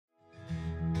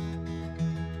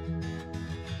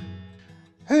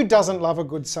Who doesn't love a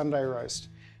good Sunday roast?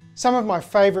 Some of my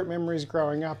favourite memories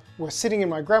growing up were sitting in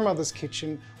my grandmother's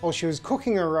kitchen while she was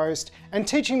cooking a roast and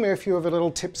teaching me a few of her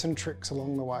little tips and tricks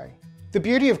along the way. The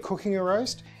beauty of cooking a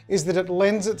roast is that it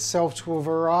lends itself to a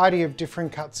variety of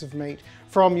different cuts of meat,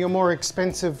 from your more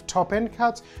expensive top-end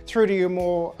cuts through to your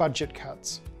more budget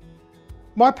cuts.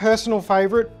 My personal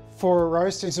favourite for a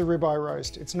roast is a ribeye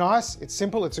roast. It's nice, it's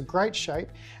simple, it's a great shape,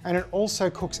 and it also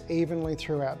cooks evenly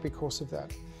throughout because of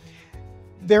that.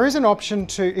 There is an option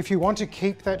to, if you want to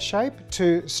keep that shape,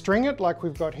 to string it like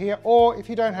we've got here, or if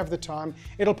you don't have the time,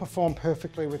 it'll perform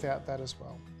perfectly without that as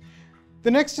well. The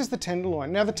next is the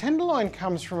tenderloin. Now the tenderloin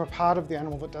comes from a part of the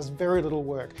animal that does very little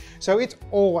work, so it's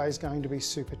always going to be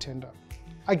super tender.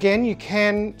 Again, you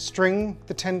can string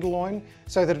the tenderloin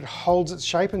so that it holds its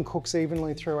shape and cooks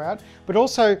evenly throughout, but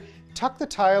also tuck the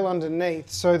tail underneath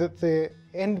so that the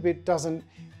end bit doesn't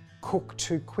cook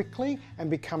too quickly and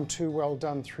become too well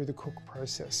done through the cook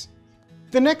process.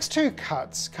 The next two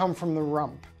cuts come from the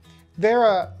rump. They're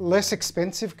a less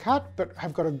expensive cut, but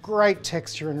have got a great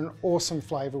texture and an awesome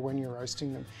flavour when you're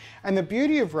roasting them. And the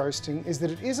beauty of roasting is that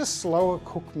it is a slower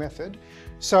cook method,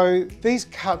 so these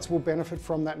cuts will benefit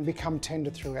from that and become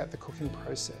tender throughout the cooking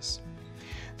process.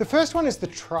 The first one is the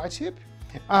tri-tip,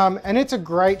 and it's a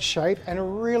great shape and a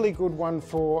really good one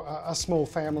for a small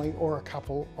family or a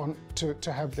couple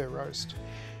to have their roast.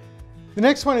 The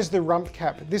next one is the rump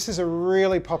cap. This is a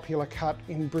really popular cut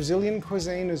in Brazilian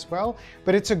cuisine as well,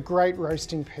 but it's a great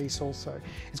roasting piece also.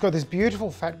 It's got this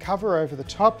beautiful fat cover over the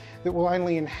top that will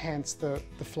only enhance the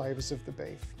flavours of the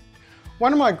beef.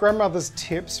 One of my grandmother's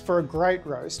tips for a great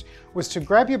roast was to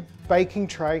grab your baking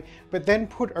tray, but then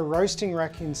put a roasting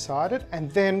rack inside it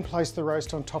and then place the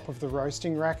roast on top of the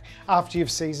roasting rack after you've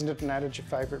seasoned it and added your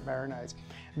favourite marinades.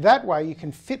 That way you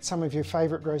can fit some of your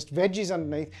favourite roast veggies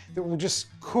underneath that will just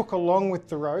cook along with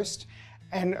the roast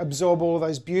and absorb all of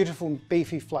those beautiful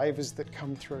beefy flavours that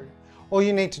come through. All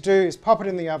you need to do is pop it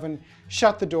in the oven,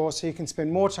 shut the door so you can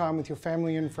spend more time with your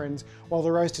family and friends while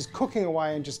the roast is cooking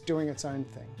away and just doing its own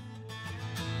thing.